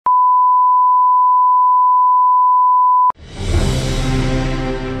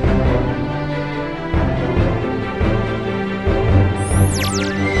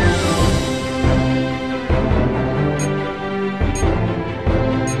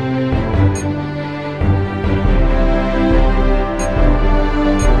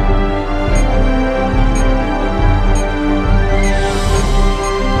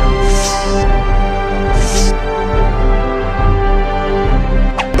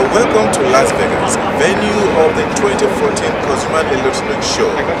Welcome to Las Vegas, venue of the 2014 Consumer Electronics Show.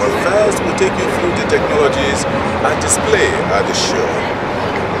 But first, we'll take you through the technologies and display at the show.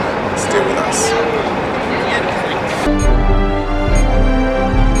 Stay with us.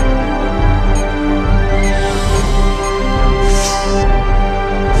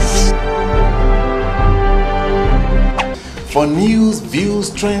 For news,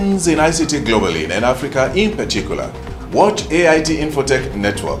 views, trends in ICT globally and Africa in particular, watch AIT Infotech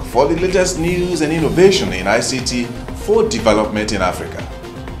Network for the latest news and innovation in ICT for development in Africa.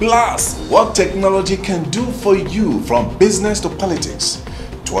 Plus, what technology can do for you from business to politics,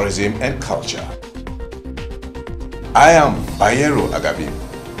 tourism and culture. I am Bayero Agabi.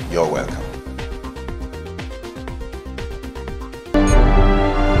 You're welcome.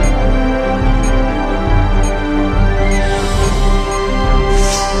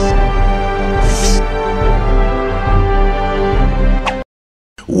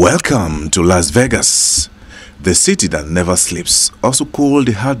 Welcome to Las Vegas, the city that never sleeps, also called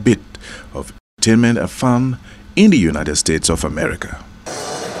the heartbeat of entertainment and fun in the United States of America.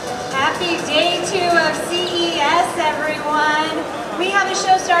 Happy day 2 of CES, everyone. We have a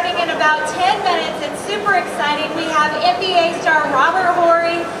show starting in about 10 minutes. It's super exciting. We have NBA star Robert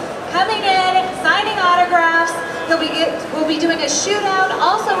Horry coming in, signing autographs. We'll be doing a shootout.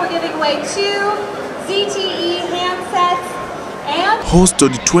 Also, we're giving away 2 ZTE handsets. Host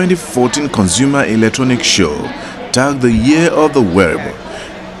of the 2014 Consumer Electronics Show, tagged the Year of the Wearable.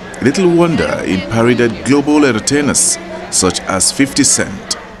 Little wonder it paraded global entertainers such as 50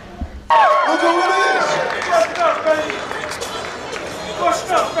 Cent.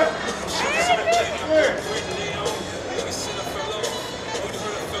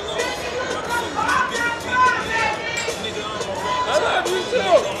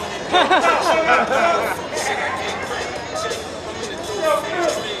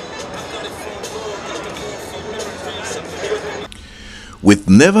 With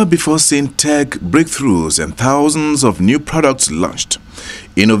never-before-seen tech breakthroughs and thousands of new products launched,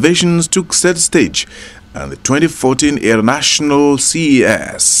 innovations took center stage and the 2014 International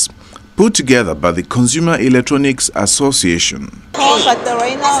CES, put together by the Consumer Electronics Association. Phone, but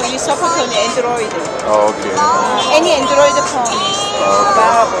right now we support on Android. Oh, okay. Any Android phone is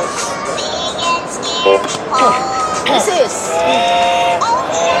available. This is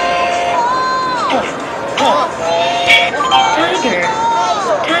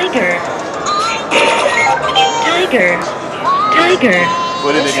Tiger.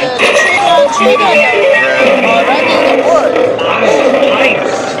 Put it again. already in the world.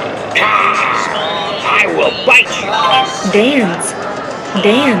 I will bite you. Dance.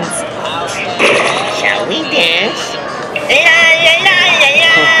 Shall we dance?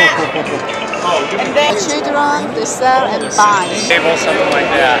 And then children, they sell and buy. Something like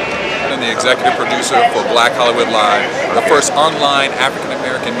that. I'm the executive producer for Black Hollywood Live, the first online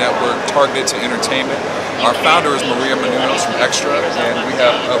African-American network targeted to entertainment. Our founder is Maria Menounos from Extra, and we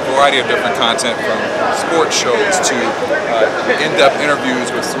have a variety of different content from sports shows to in-depth interviews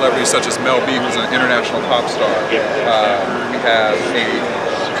with celebrities such as Mel B, who's an international pop star. We have a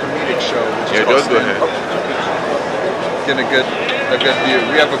comedic show, which is called Getting a good view.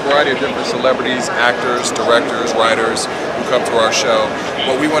 We have a variety of different celebrities, actors, directors, writers who come to our show.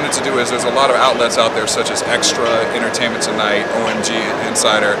 What we wanted to do is there's a lot of outlets out there such as Extra, Entertainment Tonight, OMG,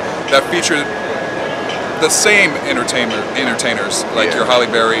 Insider, that feature the same entertainers like your Halle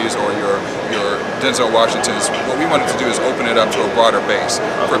Berrys or your Denzel Washingtons. What we wanted to do is open it up to a broader base.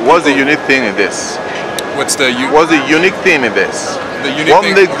 What's the unique thing in this? What's the unique thing in this? What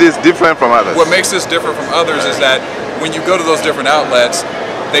makes this different from others? What makes this different from others is that when you go to those different outlets,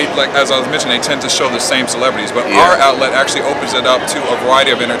 they, like as I was mentioning, they tend to show the same celebrities, but our outlet actually opens it up to a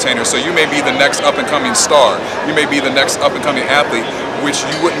variety of entertainers. So you may be the next up-and-coming star, you may be the next up-and-coming athlete, which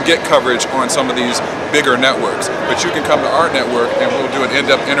you wouldn't get coverage on some of these bigger networks. But you can come to our network and we'll do an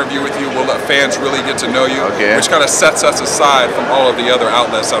in-depth interview with you. We'll let fans really get to know you, which kind of sets us aside from all of the other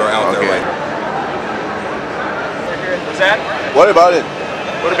outlets that are out there right now. What's that? What about it?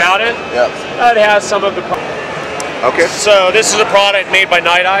 What about it? Yeah. It has some of the... Okay. So this is a product made by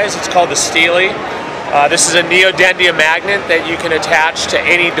Night Eyes. It's called the Steely. This is a neodymium magnet that you can attach to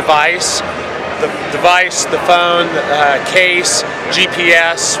any device. The device, the phone, case,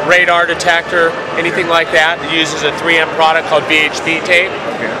 GPS, radar detector, anything like that. It uses a 3M product called VHB tape.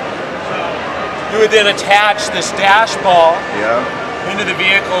 Okay. You would then attach this dash ball Yeah. into the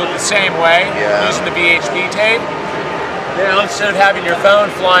vehicle the same way, using the VHB tape. Now, instead of having your phone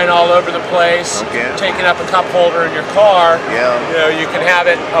flying all over the place, taking up a cup holder in your car, you know, you can have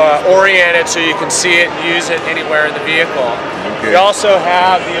it oriented so you can see it and use it anywhere in the vehicle. We also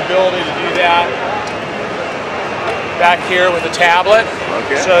have the ability to do that back here with a tablet.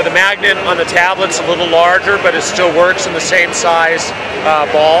 So the magnet on the tablet's a little larger, but it still works in the same size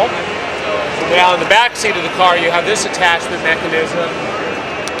ball. Now, in the back seat of the car, you have this attachment mechanism.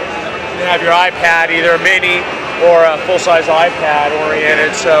 You have your iPad, either a mini or a full-size iPad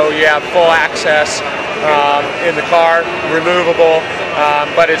oriented, so you have full access in the car, removable,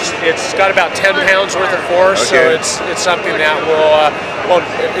 but it's got about 10 pounds worth of force, so it's something that will, well,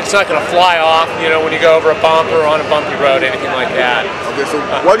 it's not going to fly off, you know, when you go over a bump or on a bumpy road, anything like that. Okay, so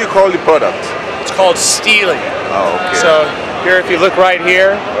what do you call the product? It's called Steely. Oh, okay. So here, if you look right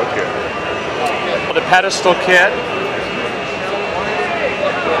here, the pedestal kit.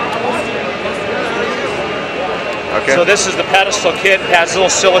 So this is the pedestal kit. It has little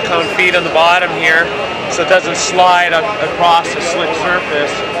silicone feet on the bottom here, so it doesn't slide across a slick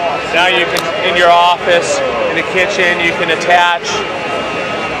surface. Now you can, in your office, in the kitchen, you can attach,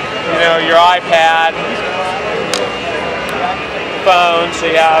 you know, your iPad, phone,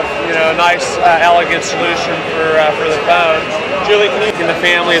 so you have, you know, a nice, elegant solution for the phone. Julie, can you in the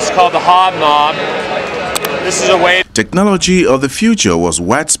family? It's called the Hobnob. This is a way. Technology of the future was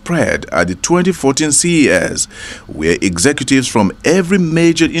widespread at the 2014 CES, where executives from every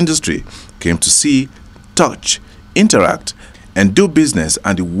major industry came to see, touch, interact, and do business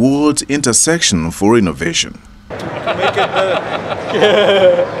at the world's intersection for innovation. Make it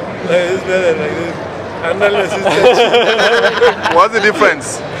better. Like this better, like this. And then What's the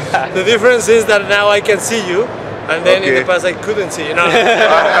difference? The difference is that now I can see you, and then in the past I couldn't see you. No.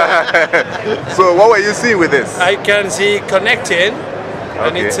 So what were you seeing with this? I can see connecting,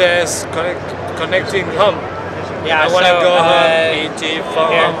 and it says connecting home. Yeah, I want to go home, ET,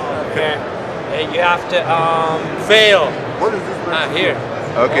 phone. You have to fail. What is this? Here.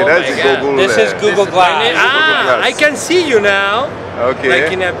 Okay, that's Google. This is Google Glass. I can see you now. Okay.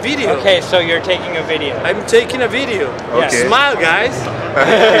 Like in a video. Okay, so you're taking a video. I'm taking a video. Okay. Smile, guys.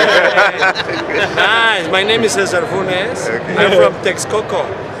 Nice. My name is Cesar Funes. I'm from Texcoco.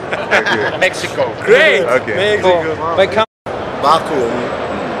 Mexico. Great. Mexico. But come back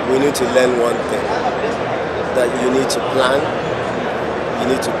home, we need to learn one thing, that you need to plan, you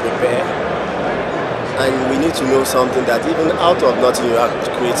need to prepare, and we need to know something that even out of nothing you have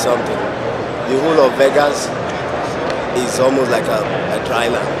to create something. The whole of Vegas is almost like a dry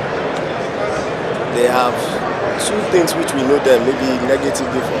land. They have two things which we know them maybe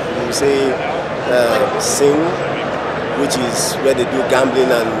negatively for. We say sin, which is where they do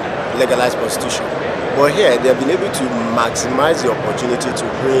gambling and legalized prostitution. But here they've been able to maximize the opportunity to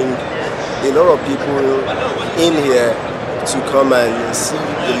bring a lot of people in here to come and see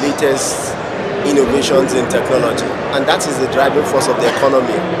the latest innovations in technology. And that is the driving force of the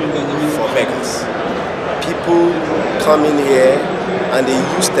economy for Vegas. People come in here and they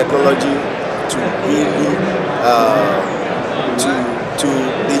use technology to really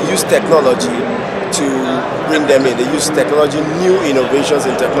they use technology to bring them in. They use technology, new innovations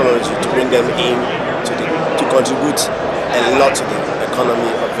in technology to bring them in to contribute a lot to the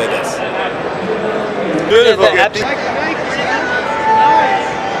economy of Vegas. Beautiful.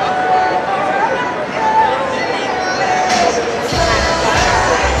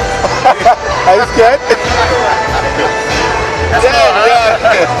 Are you scared?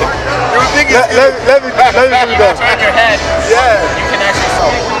 You think it's let me do that. Turn your head. Yeah. You can actually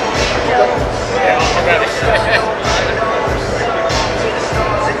see.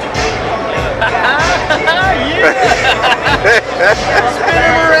 Spin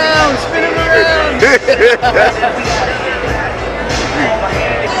him around. Spin him around.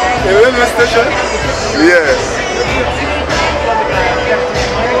 The railway station? Yes.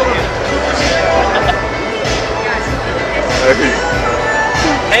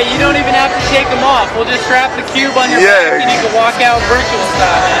 Hey, you don't even have to take them off. We'll just strap the cube on your back and you can walk out virtual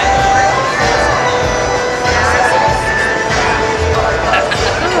style, man.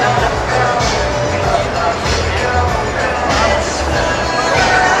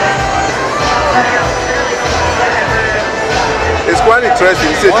 It's quite interesting.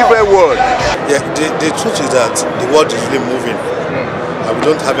 It's a different world. Yeah, the truth is that the world is really moving. And we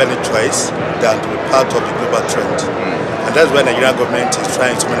don't have any choice than to be part of the global trend. And that's why the Nigerian government is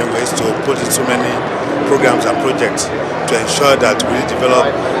trying so many ways to put in so many programs and projects to ensure that we develop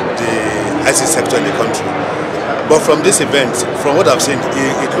the IC sector in the country. But from this event, from what I've seen,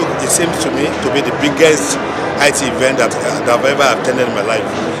 it seems to me to be the biggest IT event that I've ever attended in my life,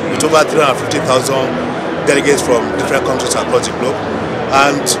 with over 350,000 delegates from different countries across the globe.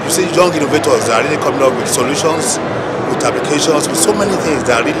 And you see young innovators that are really coming up with solutions, with applications, with so many things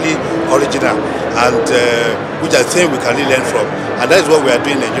that are really original and which I think we can really learn from. And that is what we are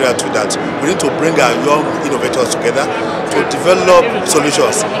doing in Nigeria too, that we need to bring our young innovators together to develop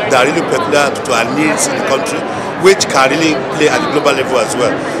solutions that are really peculiar to our needs in the country, which can really play at the global level as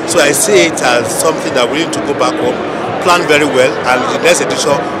well. So I see it as something that we need to go back home, plan very well, and in the next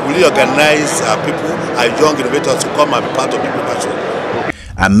edition we really organize our people, our young innovators to come and be part of the global show.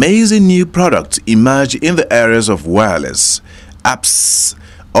 Amazing new products emerge in the areas of wireless, apps,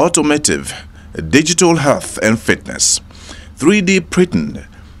 automotive, digital health and fitness, 3D printing,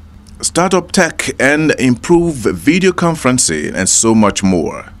 startup tech and improved video conferencing and so much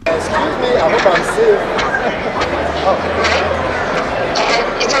more. Excuse me, I hope I'm safe.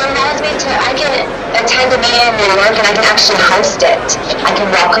 It allows me to, I can attend a meeting in New York and I can actually host it. I can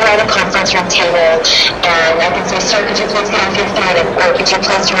walk around a conference room table and I can say, sir, could you please get off your phone, or could you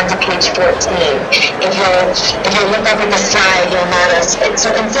please turn to page 14? If you look up at the slide, you'll notice.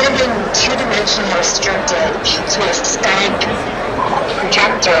 So instead of being two-dimensionally restricted to a Skype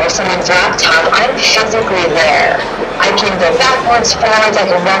projector or someone's laptop, I'm physically there. I can go backwards, forwards, I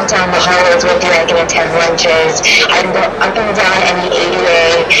can walk down the hallways with you, I can attend lunches, I can go up and down any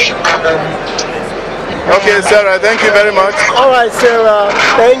ADA. Okay, Sarah, thank you very much. All right, Sarah,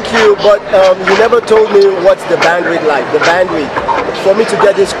 thank you, but you never told me what's the bandwidth like, the bandwidth, for me to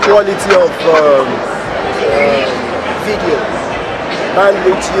get this quality of video,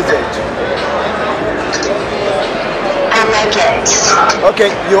 bandwidth usage. I like it.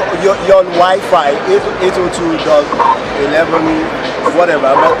 Okay, you're on Wi-Fi, 802.11,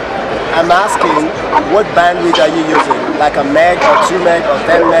 whatever, but I'm asking, what bandwidth are you using? Like a meg or 2 meg or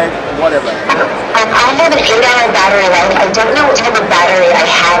 10 meg, whatever? I have an 8-hour battery life. I don't know what type of battery I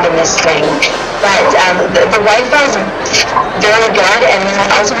have in this thing, but the Wi-Fi is very good, and then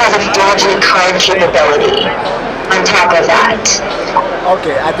it also has a 4G card capability on top of that.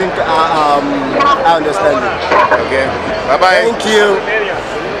 Okay, I think I understand you. Okay, bye-bye. Thank you.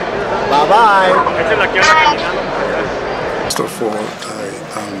 Bye-bye. First of all, I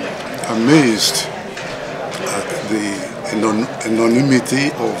am amazed at the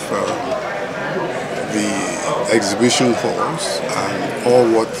anonymity of the exhibition halls and all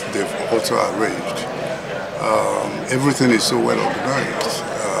what they've also arranged. Everything is so well organized.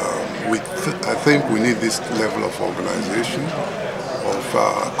 I think we need this level of organization of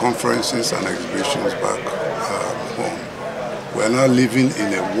conferences and exhibitions back home. We are now living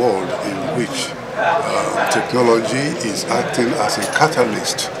in a world in which technology is acting as a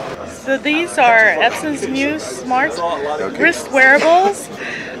catalyst. So these are Epson's new smart wrist wearables.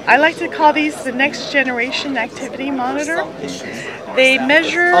 I like to call these the next generation activity monitor. They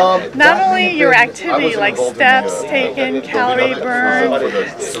measure not only your activity like steps taken, calorie burn,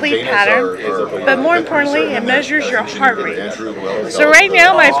 sleep pattern, but more importantly it measures your heart rate. So right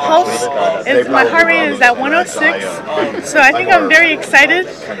now my heart rate is at 106, so I think I'm very excited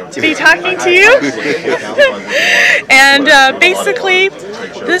to be talking to you. And basically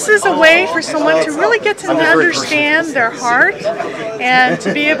this is a way for someone to really get to understand their heart and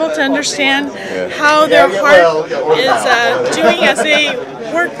to be able to understand how their heart is doing as they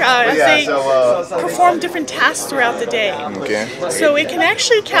work, as they perform different tasks throughout the day. So it can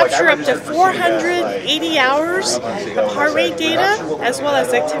actually capture up to 480 hours of heart rate data as well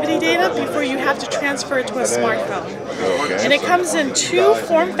as activity data before you have to transfer it to a smartphone. And it comes in 2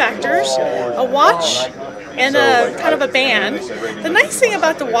 form factors, a watch and a kind of a band. The nice thing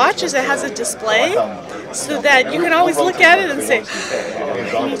about the watch is it has a display so that you can always look at it and say,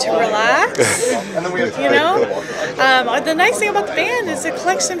 I need to relax, you know. The nice thing about the band is it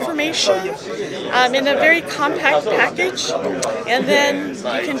collects information in a very compact package, and then you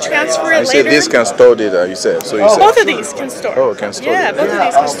can transfer it later. You said this can store data, you said. So you said both of these can store. Oh, can store. Yeah, both of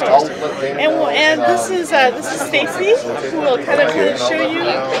these can store. And this is Stacy, who will kind of show you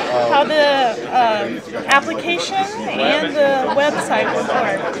how the application and the website will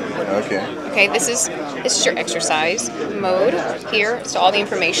work. Okay, this is your exercise mode here. So all the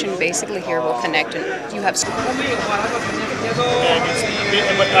information basically here will connect, and you have.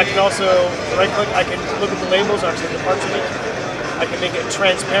 But I can also right click. I can look at the labels, actually the parts of it. I can make it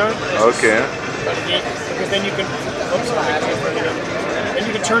transparent. Because then you can. Oops, then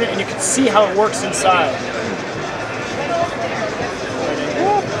you can turn it and you can see how it works inside.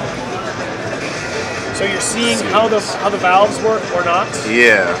 So you're seeing how the valves work or not.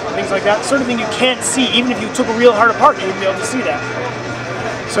 Yeah. Things like that. Sort of thing you can't see. Even if you took a real heart apart, you wouldn't be able to see that.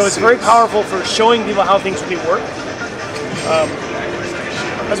 So it's very powerful for showing people how things really work.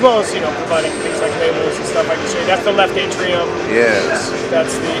 as well as providing things like labels and stuff I can show you. That's the left atrium. Yes.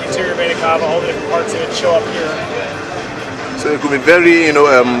 That's the interior vena cava. All the different parts of it show up here. So it could be very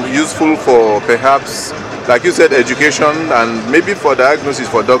useful for perhaps, like you said, education and maybe for diagnosis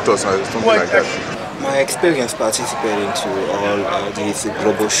for doctors or something like that. My experience participating to all these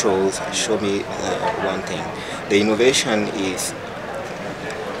global shows show me one thing. The innovation is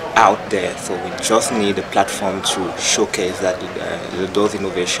out there, so we just need a platform to showcase those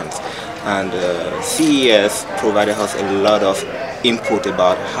innovations. And CES provided us a lot of input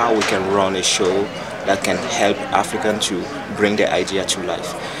about how we can run a show that can help Africans to bring their idea to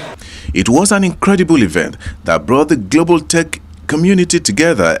life. It was an incredible event that brought the global tech community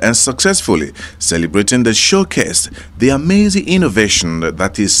together and successfully celebrating the showcase, the amazing innovation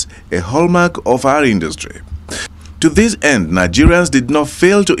that is a hallmark of our industry. To this end, Nigerians did not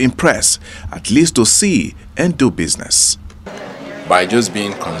fail to impress, at least to see and do business. By just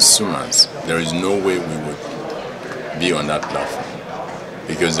being consumers, there is no way we would be on that platform,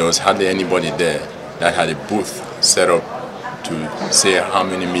 because there was hardly anybody there that had a booth set up to say how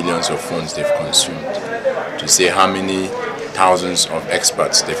many millions of phones they've consumed, to say how many thousands of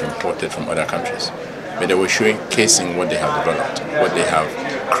experts they've imported from other countries. But they were showcasing what they have developed, what they have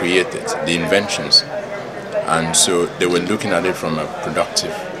created, the inventions. And so they were looking at it from a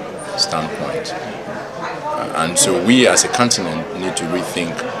productive standpoint. And so we as a continent need to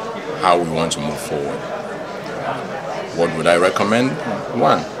rethink how we want to move forward. What would I recommend?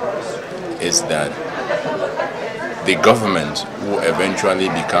 One is that the government, who eventually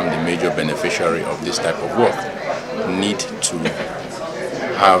become the major beneficiary of this type of work, need to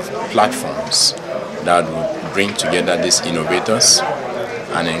have platforms that would bring together these innovators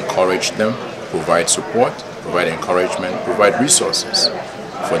and encourage them, provide support, provide encouragement, provide resources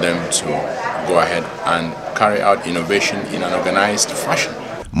for them to go ahead and carry out innovation in an organized fashion.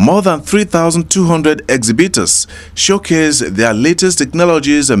 More than 3,200 exhibitors showcase their latest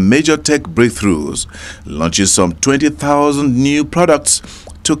technologies and major tech breakthroughs, launching some 20,000 new products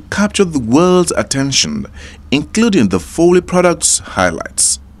to capture the world's attention, including the Foley products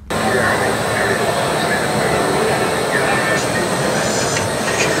highlights.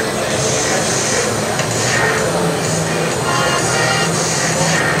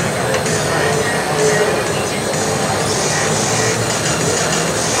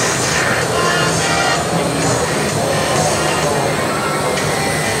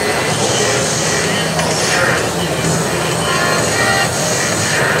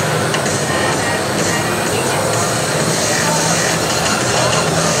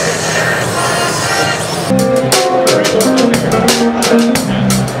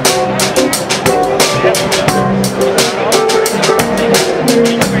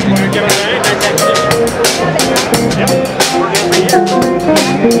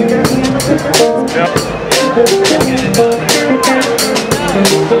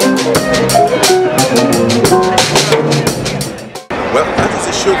 Well, that is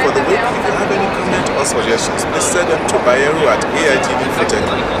the show for the week. If you have any comments or suggestions, please send them to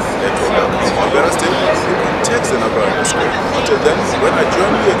bayeru@aitvinfotechnetwork.com. Or better still, you can text the number on the screen. Until then, when I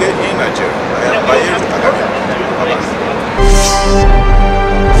join you again in Nigeria.